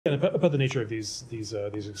And about the nature of these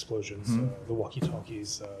explosions, the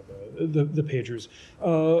walkie-talkies, the pagers,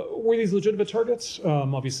 were these legitimate targets?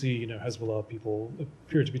 Obviously, Hezbollah people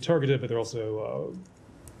appear to be targeted, but they're also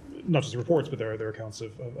not just reports, but there are accounts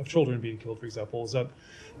of children being killed, for example.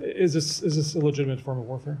 Is this a legitimate form of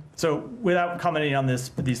warfare? So, without commenting on these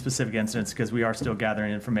specific incidents, because we are still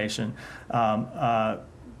gathering information, as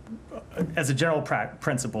a general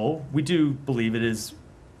principle, we do believe it is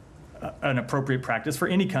an appropriate practice for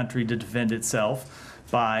any country to defend itself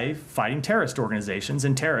by fighting terrorist organizations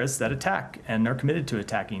and terrorists that attack and are committed to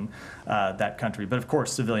attacking that country. But of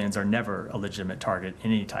course, civilians are never a legitimate target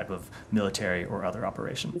in any type of military or other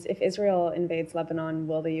operation. If Israel invades Lebanon,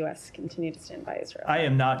 will the U.S. continue to stand by Israel? I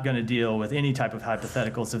am not going to deal with any type of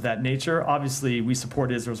hypotheticals of that nature. Obviously, we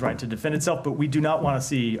support Israel's right to defend itself, but we do not want to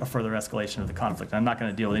see a further escalation of the conflict. I'm not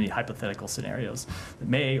going to deal with any hypothetical scenarios that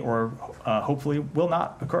may or hopefully will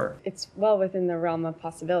not occur. It's well within the realm of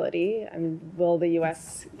possibility. I mean, will the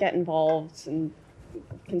U.S. get involved and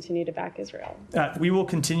continue to back Israel? We will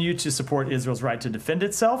continue to support Israel's right to defend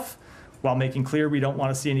itself while making clear we don't want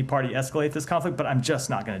to see any party escalate this conflict, but I'm just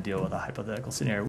not going to deal with a hypothetical scenario.